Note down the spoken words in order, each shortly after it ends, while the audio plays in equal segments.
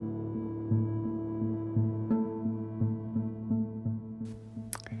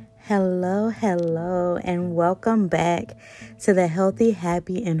Hello, and welcome back to the Healthy,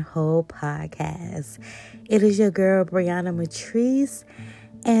 Happy, and Whole podcast. It is your girl, Brianna Matrice,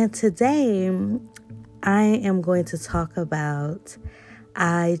 and today I am going to talk about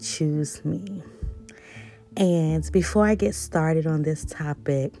I Choose Me. And before I get started on this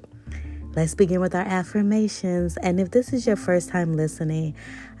topic, let's begin with our affirmations. And if this is your first time listening,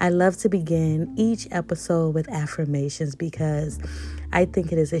 I love to begin each episode with affirmations because I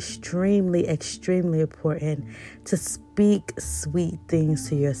think it is extremely important to speak sweet things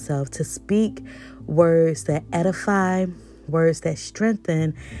to yourself, to speak words that edify, words that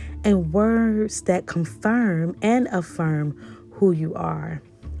strengthen, and words that confirm and affirm who you are.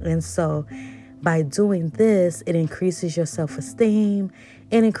 And so by doing this, it increases your self-esteem,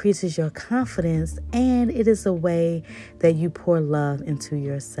 it increases your confidence, and it is a way that you pour love into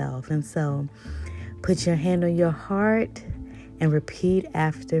yourself. And so put your hand on your heart and repeat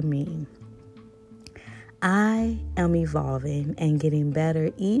after me. I am evolving and getting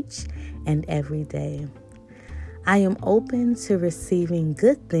better each and every day. I am open to receiving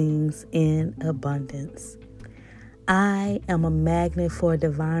good things in abundance. I am a magnet for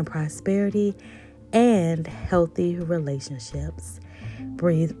divine prosperity and healthy relationships.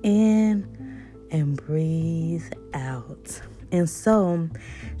 Breathe in and breathe out. And so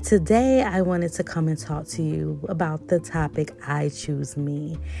today I wanted to come and talk to you about the topic I Choose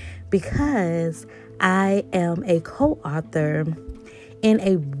Me because I am a co-author in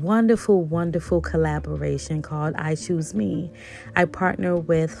a wonderful collaboration called I Choose Me. I partner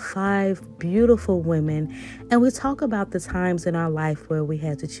with 5 beautiful women, and we talk about the times in our life where we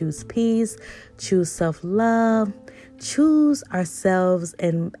had to choose peace, choose self-love, choose ourselves,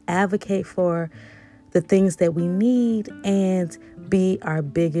 and advocate for the things that we need and be our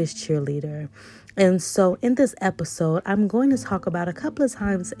biggest cheerleader. And so in this episode, I'm going to talk about a couple of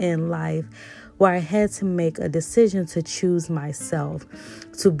times in life where I had to make a decision to choose myself,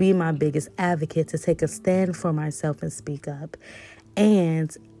 to be my biggest advocate, to take a stand for myself and speak up.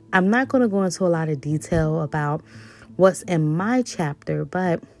 And I'm not going to go into a lot of detail about what's in my chapter,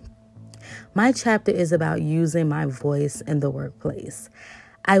 but my chapter is about using my voice in the workplace.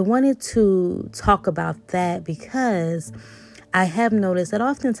 I wanted to talk about that because I have noticed that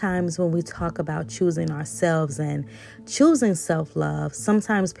oftentimes when we talk about choosing ourselves and choosing self-love,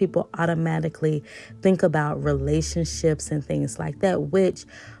 sometimes people automatically think about relationships and things like that, which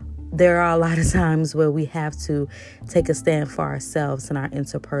there are a lot of times where we have to take a stand for ourselves in our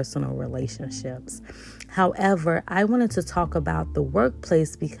interpersonal relationships. However, I wanted to talk about the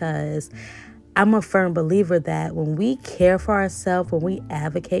workplace because I'm a firm believer that when we care for ourselves, when we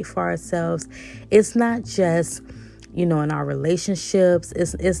advocate for ourselves, it's not just in our relationships,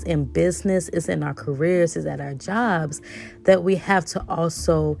 it's in business, it's in our careers, it's at our jobs, that we have to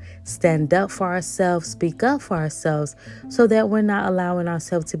also stand up for ourselves, speak up for ourselves, so that we're not allowing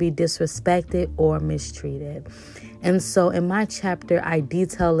ourselves to be disrespected or mistreated. And so in my chapter, I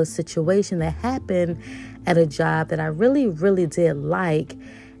detail a situation that happened at a job that I really did like,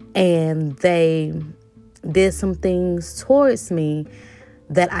 and they did some things towards me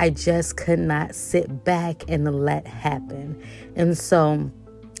that I just could not sit back and let happen. And so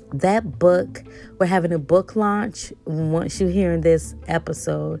that book, we're having a book launch once you hear in this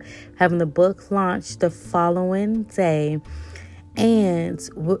episode, having the book launch the following day. And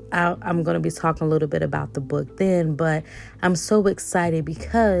I'm going to be talking a little bit about the book then, but I'm so excited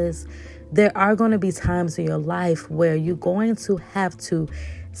because there are going to be times in your life where you're going to have to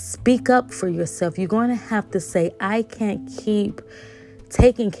speak up for yourself. You're going to have to say, I can't keep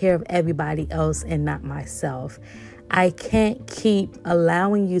taking care of everybody else and not myself. I can't keep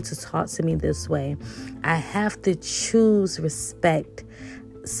allowing you to talk to me this way. I have to choose respect,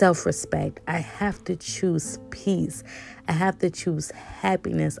 self-respect. I have to choose peace. I have to choose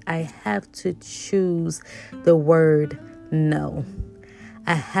happiness. I have to choose the word no.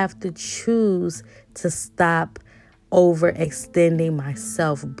 I have to choose to stop overextending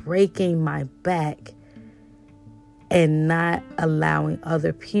myself, breaking my back, and not allowing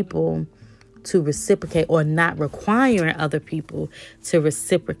other people to reciprocate, or not requiring other people to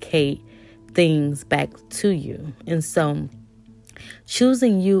reciprocate things back to you. And so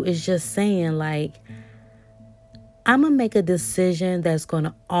choosing you is just saying, like, I'm going to make a decision that's going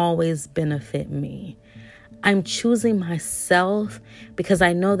to always benefit me. I'm choosing myself because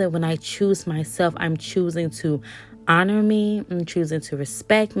I know that when I choose myself, I'm choosing to honor me. I'm choosing to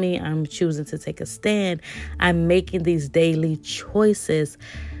respect me. I'm choosing to take a stand. I'm making these daily choices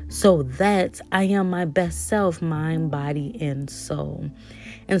so that I am my best self, mind, body, and soul.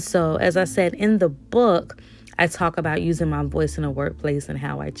 And so, as I said in the book, I talk about using my voice in the workplace and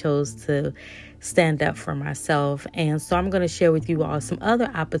how I chose to stand up for myself. And so I'm going to share with you all some other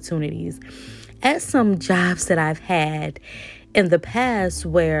opportunities at some jobs that I've had in the past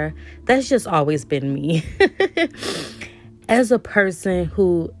where that's just always been me. As a person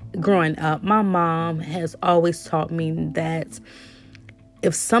who, growing up, my mom has always taught me that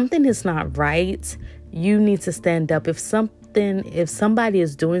if something is not right, you need to stand up. If somebody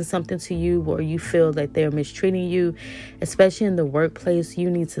is doing something to you or you feel that they're mistreating you, especially in the workplace, you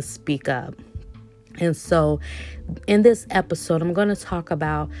need to speak up. And so in this episode, I'm going to talk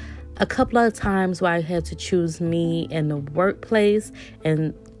about a couple of times where I had to choose me in the workplace.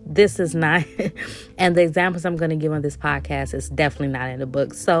 And this is not, and the examples I'm going to give on this podcast is definitely not in the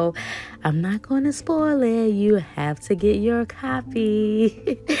book. So I'm not going to spoil it. You have to get your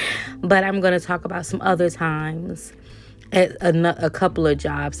copy. But I'm going to talk about some other times at a couple of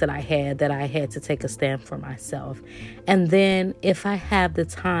jobs that I had to take a stand for myself. And then if I have the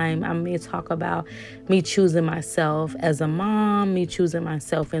time, I may talk about me choosing myself as a mom, me choosing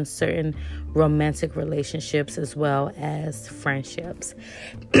myself in certain romantic relationships as well as friendships.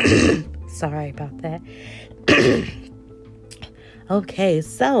 Sorry about that. Okay,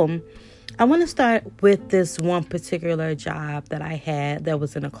 so I want to start with this one particular job that I had that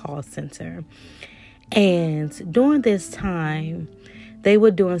was in a call center. And during this time, they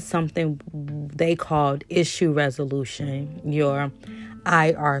were doing something they called issue resolution, your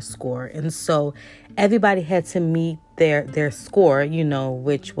IR score. And so everybody had to meet their score,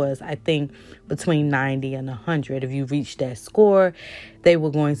 which was, I think, between 90 and 100. If you reached that score, they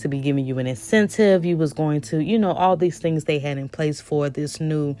were going to be giving you an incentive. You was going to, all these things they had in place for this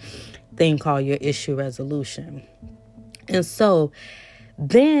new thing called your issue resolution. And so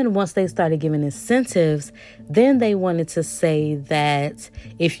then once they started giving incentives, then they wanted to say that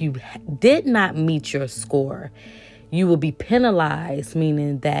if you did not meet your score, you will be penalized,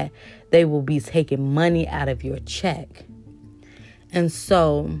 meaning that they will be taking money out of your check. And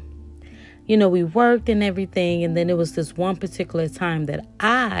so, we worked and everything. And then it was this one particular time that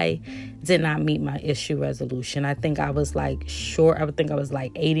I did not meet my issue resolution. I think I was short. I would think I was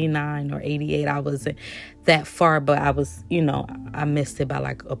 89 or 88. I wasn't that far, but I was, I missed it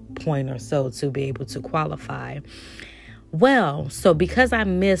by a point or so to be able to qualify. Well, so because I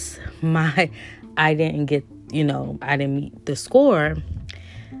missed I didn't meet the score,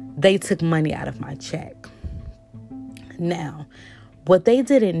 they took money out of my check. Now, what they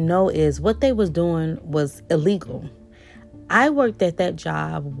didn't know is what they was doing was illegal. I worked at that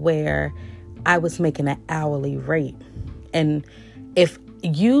job where I was making an hourly rate. And if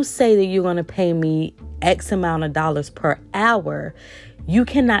you say that you're going to pay me X amount of dollars per hour, you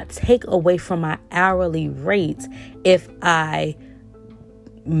cannot take away from my hourly rate if I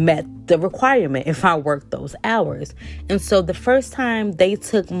met the requirement, if I worked those hours. And so the first time they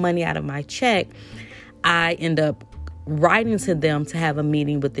took money out of my check, I ended up writing to them to have a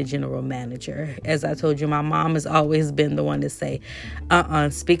meeting with the general manager. As I told you, my mom has always been the one to say,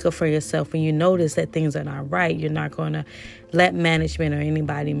 speak up for yourself. When you notice that things are not right, you're not going to let management or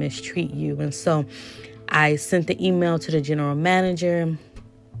anybody mistreat you. And so I sent the email to the general manager,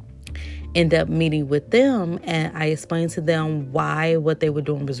 ended up meeting with them, and I explained to them why what they were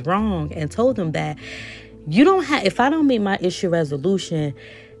doing was wrong and told them that if I don't meet my issue resolution,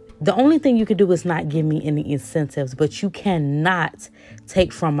 the only thing you could do is not give me any incentives, but you cannot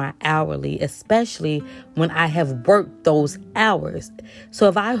take from my hourly, especially when I have worked those hours.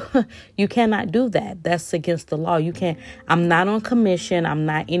 So you cannot do that. That's against the law. You can't, I'm not on commission. I'm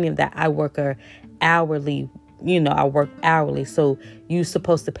not any of that. I work hourly. I work hourly. So you're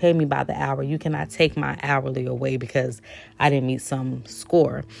supposed to pay me by the hour. You cannot take my hourly away because I didn't meet some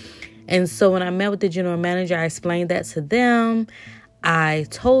score. And so when I met with the general manager, I explained that to them. I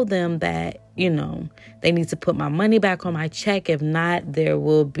told them that, they need to put my money back on my check. If not, I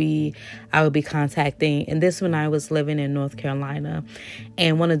will be contacting. And this when I was living in North Carolina,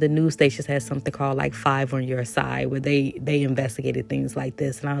 and one of the news stations has something called 5 on Your Side, where they investigated things like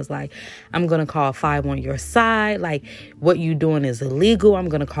this. And I was like, I'm going to call 5 on Your Side. What you doing is illegal. I'm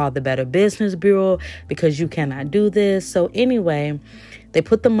going to call the Better Business Bureau because you cannot do this. So anyway, they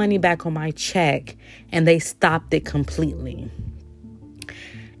put the money back on my check and they stopped it completely.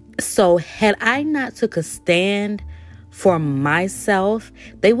 So had I not took a stand for myself,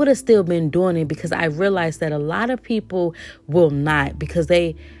 they would have still been doing it, because I realized that a lot of people will not, because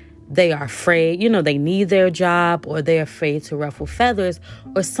they are afraid, they need their job, or they're afraid to ruffle feathers,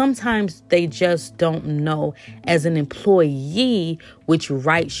 or sometimes they just don't know as an employee which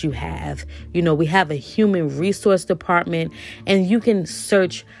rights you have. We have a human resource department, and you can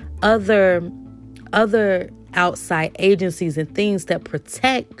search other outside agencies and things that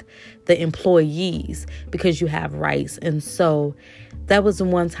protect the employees because you have rights. And so that was the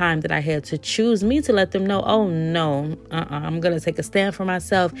one time that I had to choose me to let them know, oh no, I'm going to take a stand for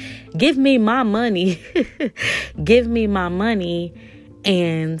myself. Give me my money. Give me my money.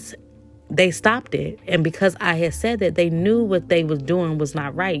 And they stopped it. And because I had said that, they knew what they was doing was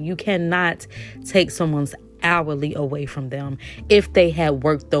not right. You cannot take someone's hourly away from them if they had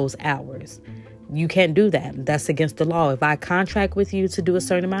worked those hours. You can't do that. That's against the law. If I contract with you to do a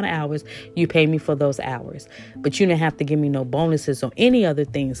certain amount of hours, you pay me for those hours. But you don't have to give me no bonuses or any other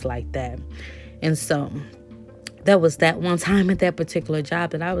things like that. And so that was that one time at that particular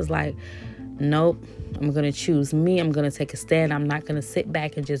job that I was like, nope, I'm going to choose me. I'm going to take a stand. I'm not going to sit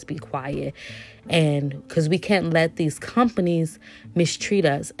back and just be quiet. And because we can't let these companies mistreat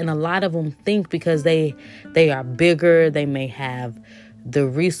us. And a lot of them think because they are bigger, they may have the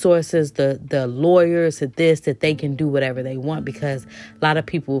resources, the lawyers at this, that they can do whatever they want, because a lot of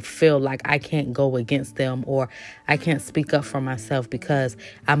people feel like I can't go against them or I can't speak up for myself because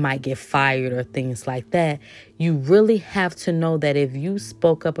I might get fired or things like that. You really have to know that if you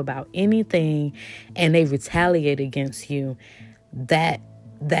spoke up about anything and they retaliate against you, that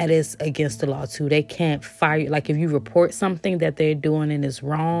is against the law too. They can't fire you. Like if you report something that they're doing and is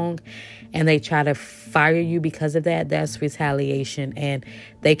wrong and they try to fire you because of that, that's retaliation, and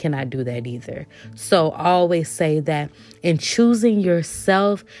they cannot do that either. So I always say that in choosing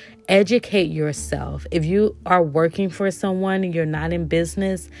yourself, educate yourself. If you are working for someone and you're not in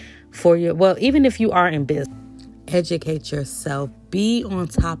business even if you are in business, educate yourself. Be on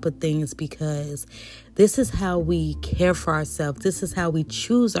top of things, because this is how we care for ourselves. This is how we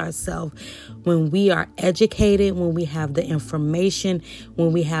choose ourselves. When we are educated, when we have the information,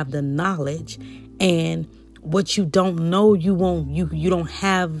 when we have the knowledge. And what you don't know, you don't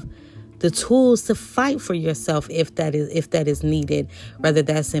have the tools to fight for yourself if that is needed, whether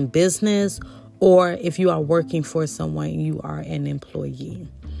that's in business or if you are working for someone, you are an employee.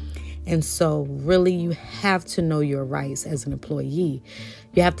 And so really you have to know your rights as an employee.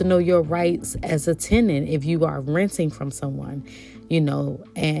 You have to know your rights as a tenant if you are renting from someone,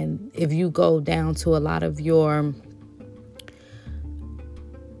 and if you go down to a lot of your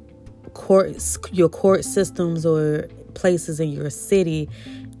court systems or places in your city,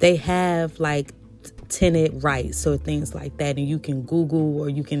 they have like tenant rights or things like that. And you can Google or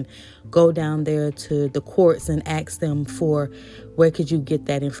you can go down there to the courts and ask them for where could you get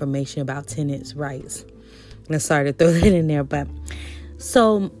that information about tenants' rights. And I started to throw that in there. But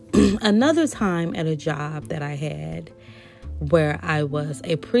so another time at a job that I had where I was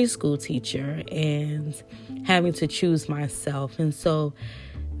a preschool teacher and having to choose myself. And so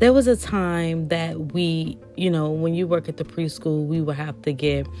there was a time that we, when you work at the preschool, we would have to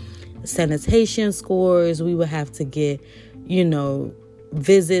get sanitation scores. We would have to get,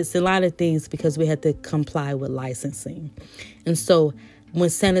 visits, a lot of things, because we had to comply with licensing. And so when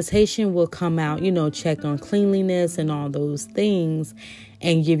sanitation will come out, check on cleanliness and all those things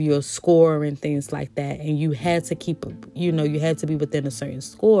and give you a score and things like that. And you had to keep, you had to be within a certain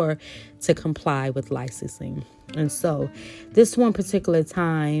score to comply with licensing. And so this one particular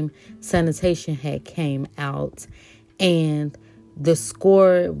time, sanitation had came out and the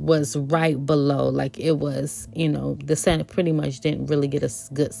score was right below, like it was, the Senate pretty much didn't really get a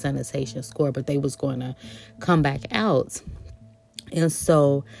good sanitation score, but they was going to come back out. And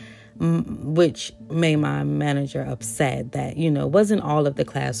so, which made my manager upset that, wasn't all of the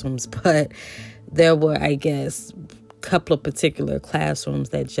classrooms, but there were, I guess, a couple of particular classrooms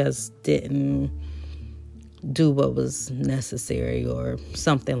that just didn't do what was necessary or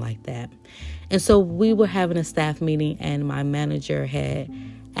something like that. And so we were having a staff meeting and my manager had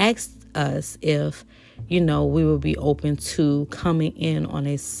asked us if, we would be open to coming in on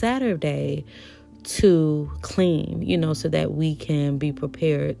a Saturday to clean, so that we can be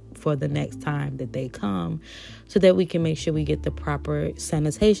prepared for the next time that they come, so that we can make sure we get the proper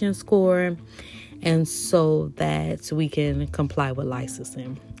sanitation score and so that we can comply with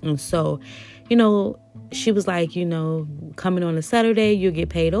licensing. And so, she was like, coming on a Saturday, you'll get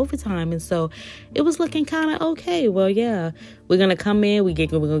paid overtime. And so it was looking kind of okay. Well, yeah, we're going to come in, we're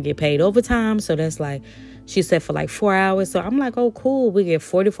going to get paid overtime. So that's like, she said for like 4 hours. So I'm like, oh, cool. We get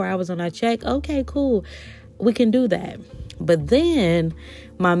 44 hours on our check. Okay, cool. We can do that. But then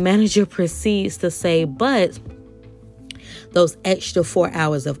my manager proceeds to say, but those extra 4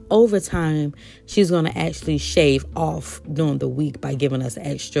 hours of overtime, she's going to actually shave off during the week by giving us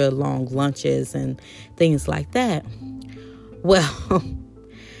extra long lunches and things like that. Well,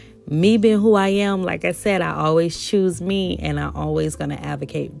 me being who I am, like I said, I always choose me and I'm always going to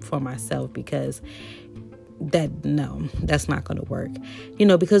advocate for myself, because no, that's not going to work,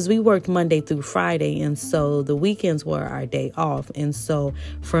 because we worked Monday through Friday. And so the weekends were our day off. And so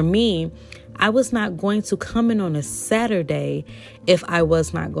for me, I was not going to come in on a Saturday if I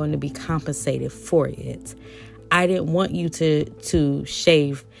was not going to be compensated for it. I didn't want you to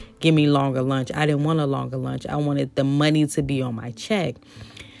give me longer lunch. I didn't want a longer lunch. I wanted the money to be on my check.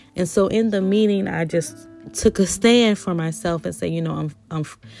 And so in the meeting, I just took a stand for myself and said,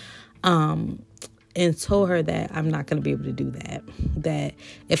 and told her that I'm not going to be able to do that. That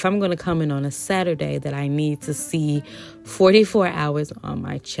if I'm going to come in on a Saturday, that I need to see 44 hours on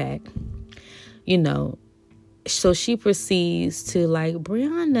my check, So she proceeds to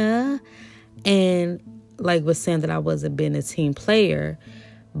Brianna, and was saying that I wasn't being a team player.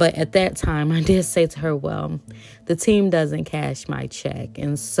 But at that time, I did say to her, well, the team doesn't cash my check.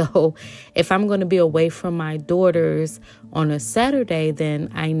 And so if I'm going to be away from my daughters on a Saturday, then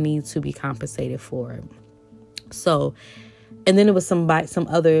I need to be compensated for it. So, and then it was some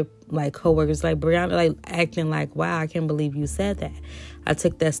other coworkers Brianna, acting wow, I can't believe you said that. I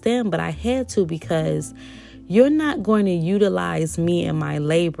took that stand, but I had to, because you're not going to utilize me and my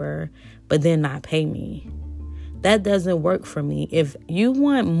labor, but then not pay me. That doesn't work for me. If you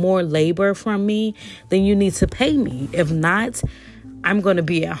want more labor from me, then you need to pay me. If not, I'm going to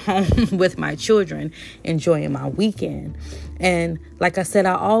be at home with my children enjoying my weekend. And like I said,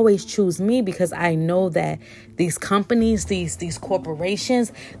 I always choose me because I know that these companies, these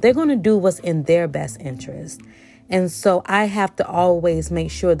corporations, they're going to do what's in their best interest. And so I have to always make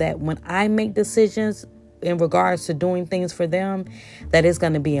sure that when I make decisions in regards to doing things for them, that is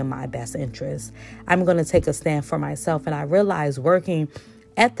going to be in my best interest. I'm going to take a stand for myself. And I realized working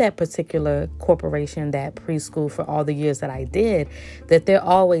at that particular corporation, that preschool, for all the years that I did, that they're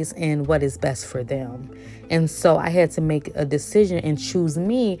always in what is best for them. And so I had to make a decision and choose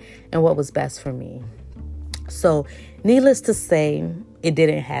me and what was best for me. So needless to say, it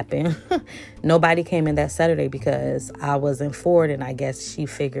didn't happen. Nobody came in that Saturday because I wasn't for it. And I guess she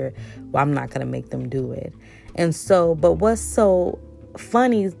figured, well, I'm not going to make them do it. And so, but what's so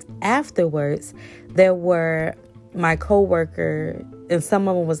funny afterwards, there were my coworker, and some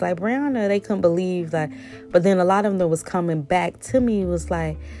of them was like, Brianna, they couldn't believe that. But then a lot of them was coming back to me, was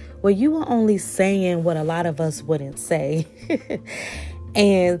like, well, you were only saying what a lot of us wouldn't say.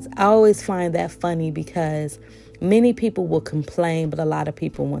 And I always find that funny because many people will complain, but a lot of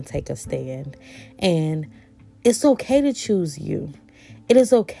people won't take a stand. And it's okay to choose you. It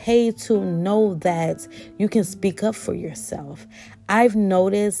is okay to know that you can speak up for yourself. I've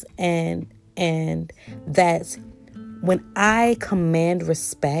noticed and that when I command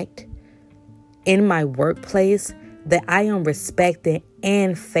respect in my workplace, that I am respected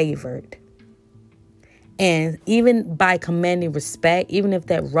and favored. And even by commanding respect, even if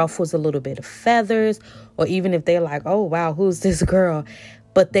that ruffles a little bit of feathers, or even if they're like, oh, wow, who's this girl?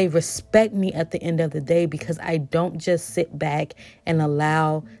 But they respect me at the end of the day because I don't just sit back and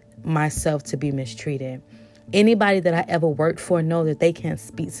allow myself to be mistreated. Anybody that I ever worked for know that they can't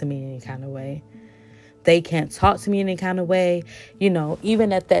speak to me in any kind of way. They can't talk to me in any kind of way.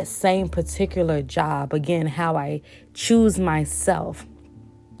 Even at that same particular job, again, how I choose myself.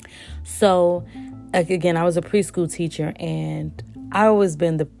 So again, I was a preschool teacher, and I always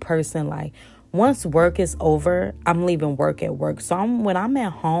been the person once work is over, I'm leaving work at work. So when I'm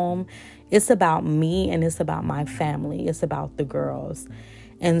at home, it's about me and it's about my family. It's about the girls.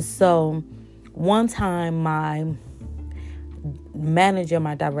 And so one time my manager,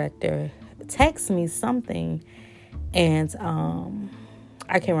 my director, texted me something, and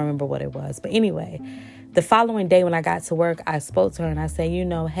I can't remember what it was. But anyway, the following day when I got to work, I spoke to her and I said,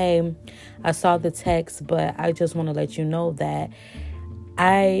 hey, I saw the text, but I just want to let you know that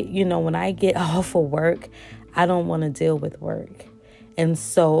when I get off of work, I don't want to deal with work. And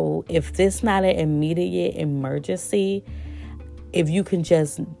so if this not an immediate emergency, if you can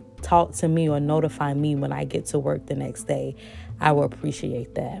just talk to me or notify me when I get to work the next day, I will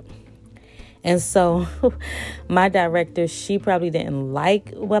appreciate that. And so my director, she probably didn't like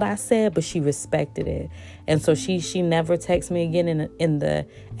what I said, but she respected it. And so she never texted me again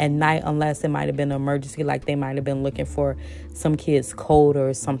at night, unless it might have been an emergency, like they might have been looking for some kid's code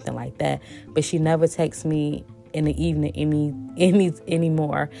or something like that. But she never texted me in the evening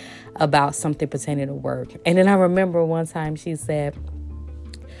anymore about something pertaining to work. And then I remember one time she said,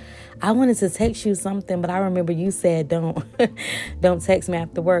 I wanted to text you something, but I remember you said don't text me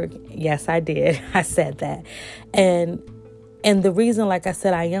after work. Yes, I did. I said that. And the reason, like I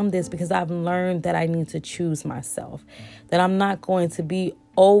said, I am this because I've learned that I need to choose myself, that I'm not going to be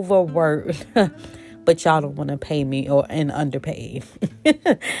overworked but y'all don't want to pay me and underpaid.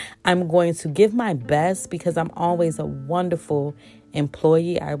 I'm going to give my best because I'm always a wonderful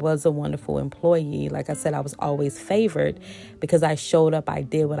employee. I was a wonderful employee. Like I said, I was always favored because I showed up, I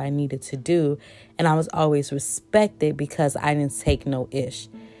did what I needed to do, and I was always respected because I didn't take no ish.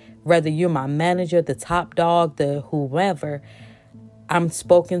 Whether you're my manager, the top dog, the whoever, I'm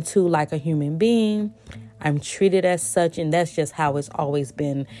spoken to like a human being. I'm treated as such, and that's just how it's always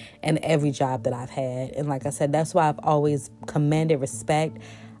been in every job that I've had. And like I said, that's why I've always commanded respect.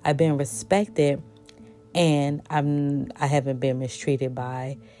 I've been respected, and I haven't been mistreated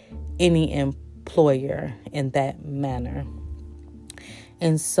by any employer in that manner.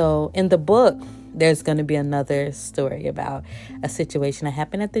 And so in the book, there's going to be another story about a situation that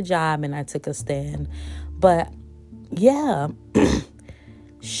happened at the job, and I took a stand. But yeah,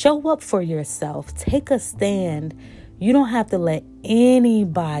 show up for yourself. Take a stand. You don't have to let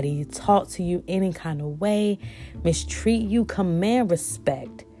anybody talk to you any kind of way, mistreat you. Command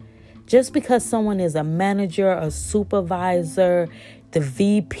respect. Just because someone is a manager, a supervisor, the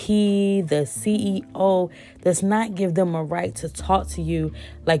VP, the CEO, does not give them a right to talk to you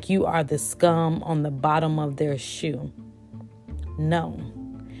like you are the scum on the bottom of their shoe. No.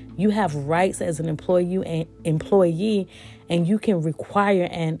 You have rights as an employee, and you can require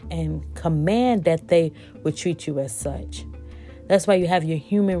and command that they would treat you as such. That's why you have your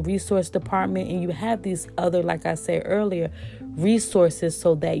human resource department, and you have these other, like I said earlier, resources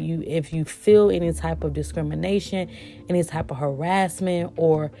so that if you feel any type of discrimination, any type of harassment,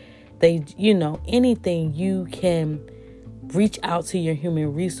 or anything, you can reach out to your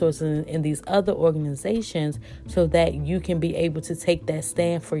human resources in these other organizations so that you can be able to take that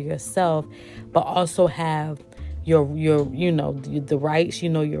stand for yourself, but also have your the rights,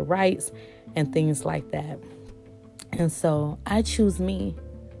 your rights and things like that. And so I choose me.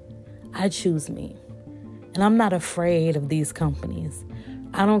 And I'm not afraid of these companies.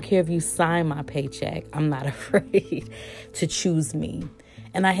 I don't care if you sign my paycheck. I'm not afraid to choose me.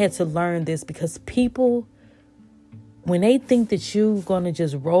 And I had to learn this because people, when they think that you're going to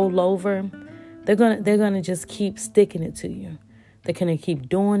just roll over, they're going to just keep sticking it to you. They're going to keep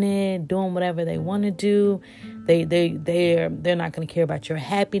doing whatever they want to do. They're not going to care about your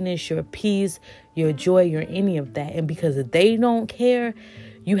happiness, your peace, your joy, or any of that. And because they don't care,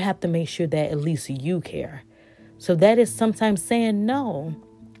 you have to make sure that at least you care. So that is sometimes saying no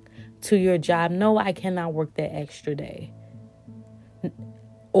to your job. No, I cannot work that extra day.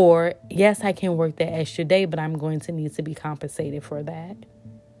 Or, yes, I can work that extra day, but I'm going to need to be compensated for that.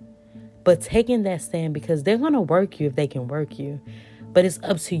 But taking that stand, because they're going to work you if they can work you. But it's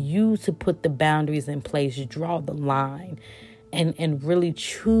up to you to put the boundaries in place, draw the line, and really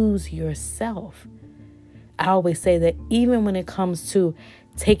choose yourself. I always say that even when it comes to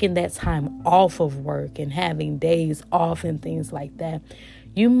taking that time off of work and having days off and things like that,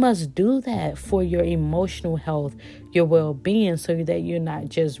 you must do that for your emotional health, your well-being, so that you're not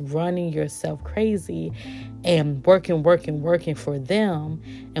just running yourself crazy and working for them.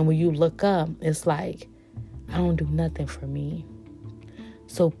 And when you look up, it's like, I don't do nothing for me.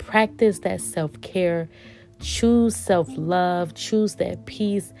 So practice that self-care, choose self-love, choose that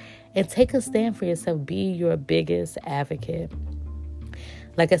peace, and take a stand for yourself. Be your biggest advocate.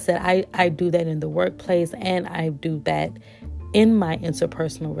 Like I said, I do that in the workplace, and I do that in my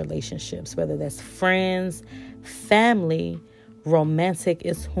interpersonal relationships, whether that's friends, family, romantic,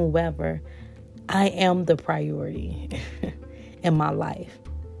 is whoever. I am the priority in my life.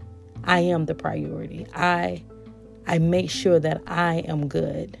 I am the priority. I make sure that I am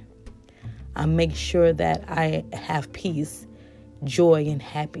good. I make sure that I have peace, joy, and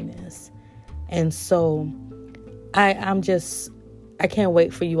happiness. And so I can't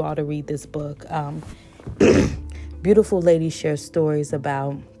wait for you all to read this book. Beautiful ladies share stories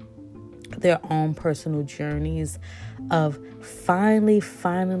about their own personal journeys of finally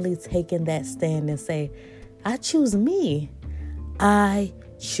taking that stand and say, I choose me. I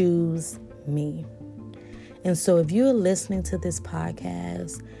choose me. And so if you're listening to this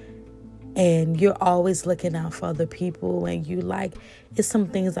podcast and you're always looking out for other people and you like, it's some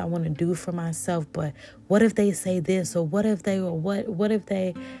things I want to do for myself, but what if they say this, or what if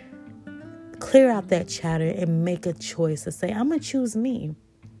they clear out that chatter and make a choice to say, I'm going to choose me.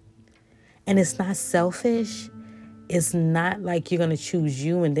 And it's not selfish. It's not like you're going to choose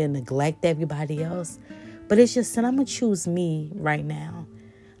you and then neglect everybody else. But it's just that I'm going to choose me right now.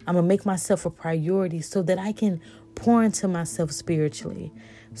 I'm going to make myself a priority so that I can pour into myself spiritually.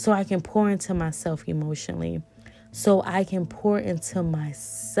 So I can pour into myself emotionally. So I can pour into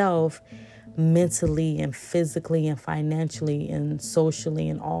myself mentally and physically and financially and socially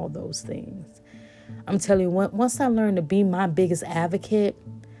and all those things. I'm telling you, once I learned to be my biggest advocate,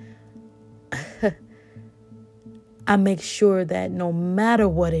 I make sure that no matter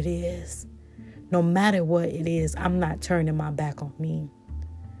what it is, I'm not turning my back on me.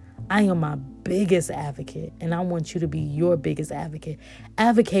 I am my biggest advocate, and I want you to be your biggest advocate.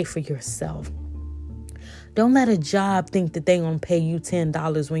 Advocate for yourself. Don't let a job think that they're going to pay you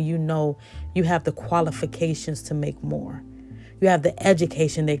 $10 when you know you have the qualifications to make more. You have the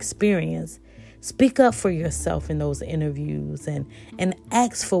education, the experience. Speak up for yourself in those interviews and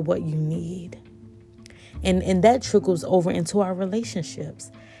ask for what you need. And that trickles over into our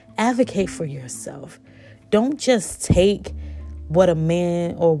relationships. Advocate for yourself. Don't just take what a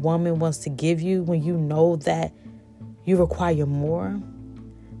man or woman wants to give you when you know that you require more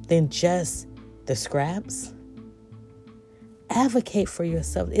than just the scraps. Advocate for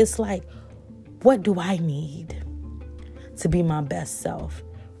yourself. It's like, what do I need to be my best self?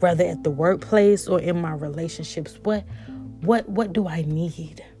 Whether at the workplace or in my relationships, what do I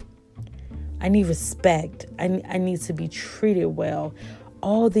need? I need respect. I need to be treated well.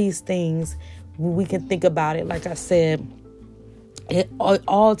 All these things, we can think about it. Like I said, it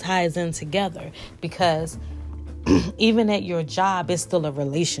all ties in together, because even at your job, it's still a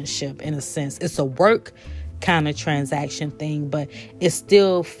relationship in a sense. It's a work kind of transaction thing, but it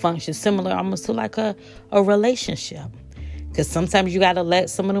still functions similar almost to like a relationship. Because sometimes you got to let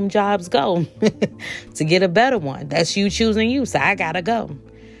some of them jobs go to get a better one. That's you choosing you. So I got to go.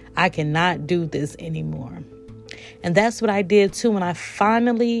 I cannot do this anymore. And that's what I did too when I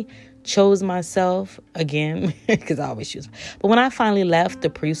finally chose myself again, because I always choose. But when I finally left the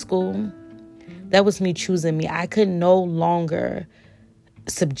preschool, that was me choosing me. I could no longer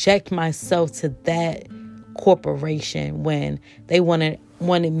subject myself to that corporation when they wanted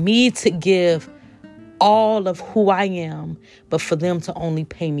me to give all of who I am, but for them to only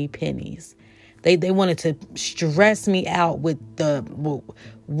pay me pennies. They wanted to stress me out with the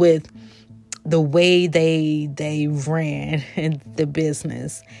way they ran the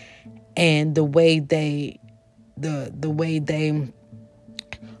business, and the way they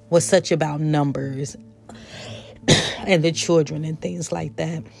was such about numbers and the children and things like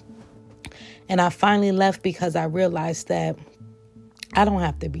that. And I finally left because I realized that I don't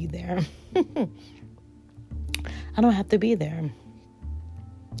have to be there. I don't have to be there.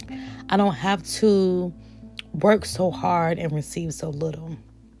 I don't have to work so hard and receive so little.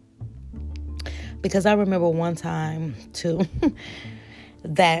 Because I remember one time too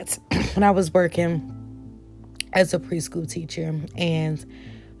that when I was working as a preschool teacher, and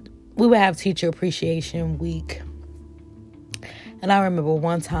we would have Teacher Appreciation Week. And I remember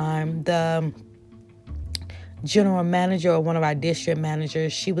one time the general manager, or one of our district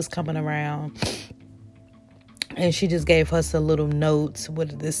managers, she was coming around, and she just gave us a little note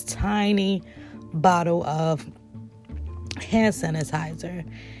with this tiny bottle of hand sanitizer.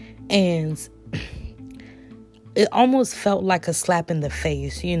 And it almost felt like a slap in the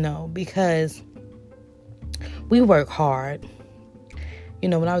face, because we work hard.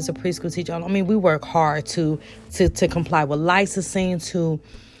 When I was a preschool teacher, we work hard to comply with licensing,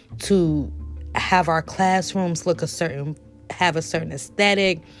 to have our classrooms have a certain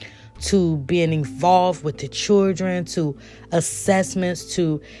aesthetic, to being involved with the children, to assessments,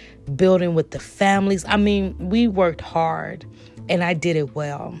 to building with the families. We worked hard, and I did it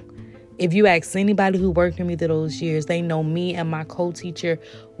well. If you ask anybody who worked with me through those years, they know me and my co-teacher,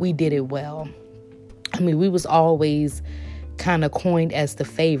 we did it well. We was always kind of coined as the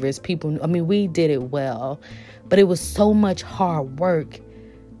favorites. People, we did it well, but it was so much hard work,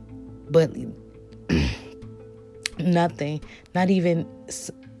 but nothing, not even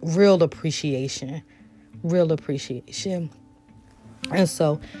real appreciation. And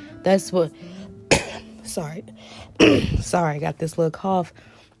so that's what, sorry, I got this little cough,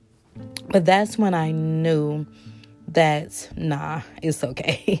 but that's when I knew that, it's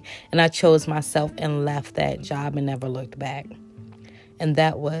okay. And I chose myself and left that job and never looked back. And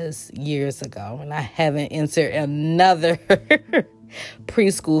that was years ago. And I haven't entered another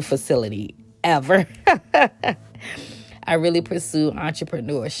preschool facility ever. I really pursue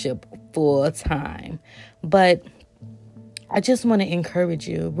entrepreneurship full time. But I just want to encourage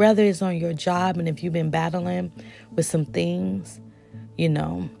you, whether it's on your job, and if you've been battling with some things,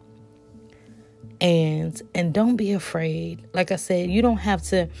 and don't be afraid. Like I said, you don't have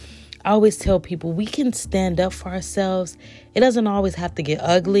to. I always tell people we can stand up for ourselves. It doesn't always have to get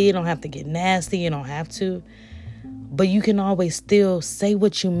ugly. It don't have to get nasty. You don't have to. But you can always still say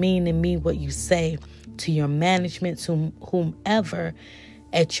what you mean and mean what you say to your management, to whomever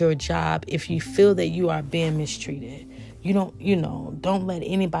at your job, if you feel that you are being mistreated. don't let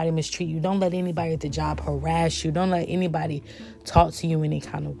anybody mistreat you. Don't let anybody at the job harass you. Don't let anybody talk to you any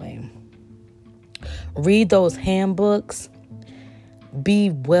kind of way. Read those handbooks. Be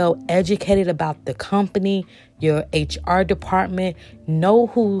well educated about the company, your HR department. Know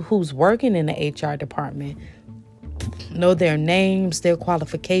who's working in the HR department. Know their names, their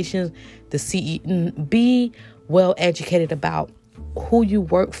qualifications, the CE. Be well educated about who you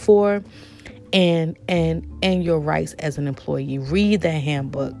work for and your rights as an employee. Read that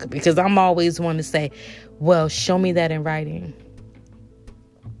handbook, because I'm always one to say, well, show me that in writing.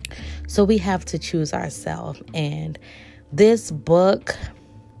 So we have to choose ourselves. And this book,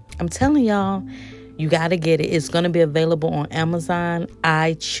 I'm telling y'all, you got to get it. It's going to be available on Amazon.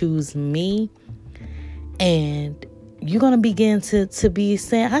 I Choose Me. And you're going to begin to be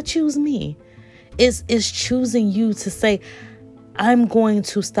saying, I choose me. It's choosing you to say, I'm going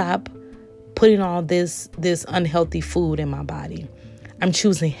to stop putting all this unhealthy food in my body. I'm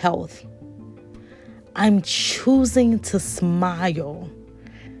choosing health. I'm choosing to smile.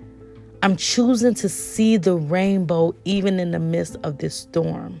 I'm choosing to see the rainbow even in the midst of this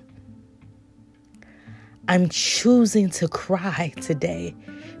storm. I'm choosing to cry today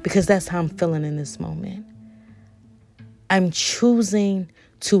because that's how I'm feeling in this moment. I'm choosing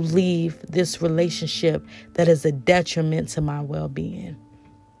to leave this relationship that is a detriment to my well-being.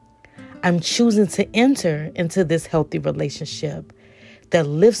 I'm choosing to enter into this healthy relationship that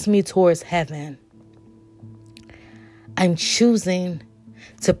lifts me towards heaven. I'm choosing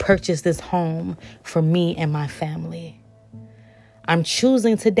to purchase this home for me and my family. I'm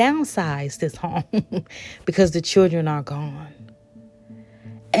choosing to downsize this home because the children are gone.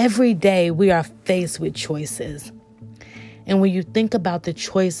 Every day we are faced with choices. And when you think about the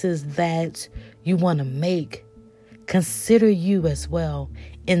choices that you want to make, consider you as well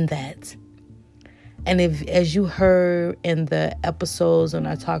in that. And as you heard in the episodes when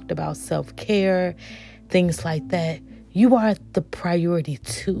I talked about self-care, things like that, you are the priority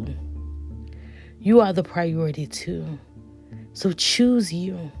too. You are the priority too. So choose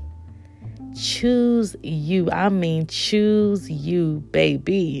you. Choose you. I mean, choose you,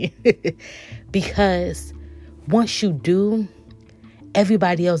 baby. Because once you do,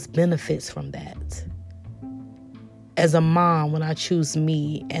 everybody else benefits from that. As a mom, when I choose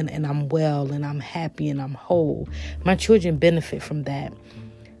me and I'm well and I'm happy and I'm whole, my children benefit from that.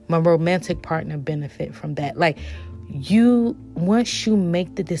 My romantic partner benefit from that. Like, once you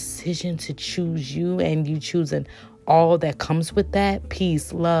make the decision to choose you and you choosing all that comes with that,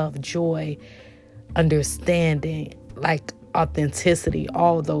 peace, love, joy, understanding, like authenticity,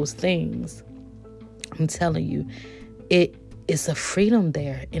 all those things, I'm telling you, it's a freedom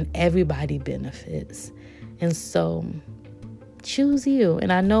there and everybody benefits. And so choose you.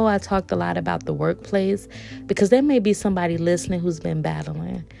 And I know I talked a lot about the workplace because there may be somebody listening who's been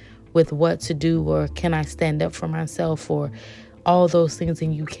battling with what to do, or can I stand up for myself, or all those things,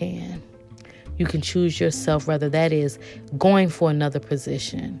 and you can. You can choose yourself, whether that is going for another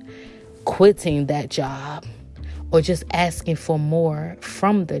position, quitting that job, or just asking for more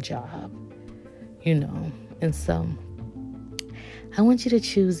from the job, And so I want you to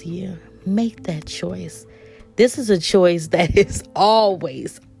choose you. Make that choice. This is a choice that is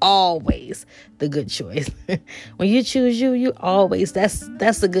always the good choice. When you choose you always, that's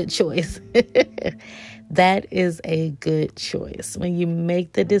a good choice. That is a good choice. When you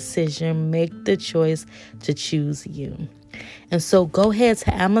make the decision, make the choice to choose you. And so go ahead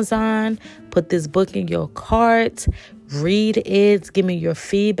to Amazon, put this book in your cart, read it, give me your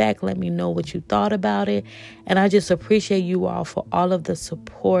feedback, let me know what you thought about it. And I just appreciate you all for all of the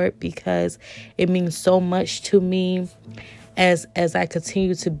support, because it means so much to me as I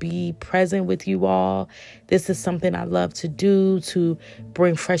continue to be present with you all. This is something I love to do, to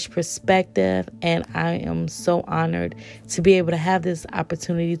bring fresh perspective, and I am so honored to be able to have this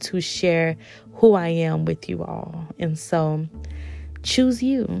opportunity to share who I am with you all. And so choose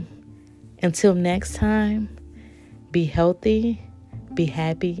you. Until next time, be healthy, be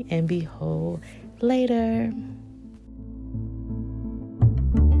happy, and be whole. Later.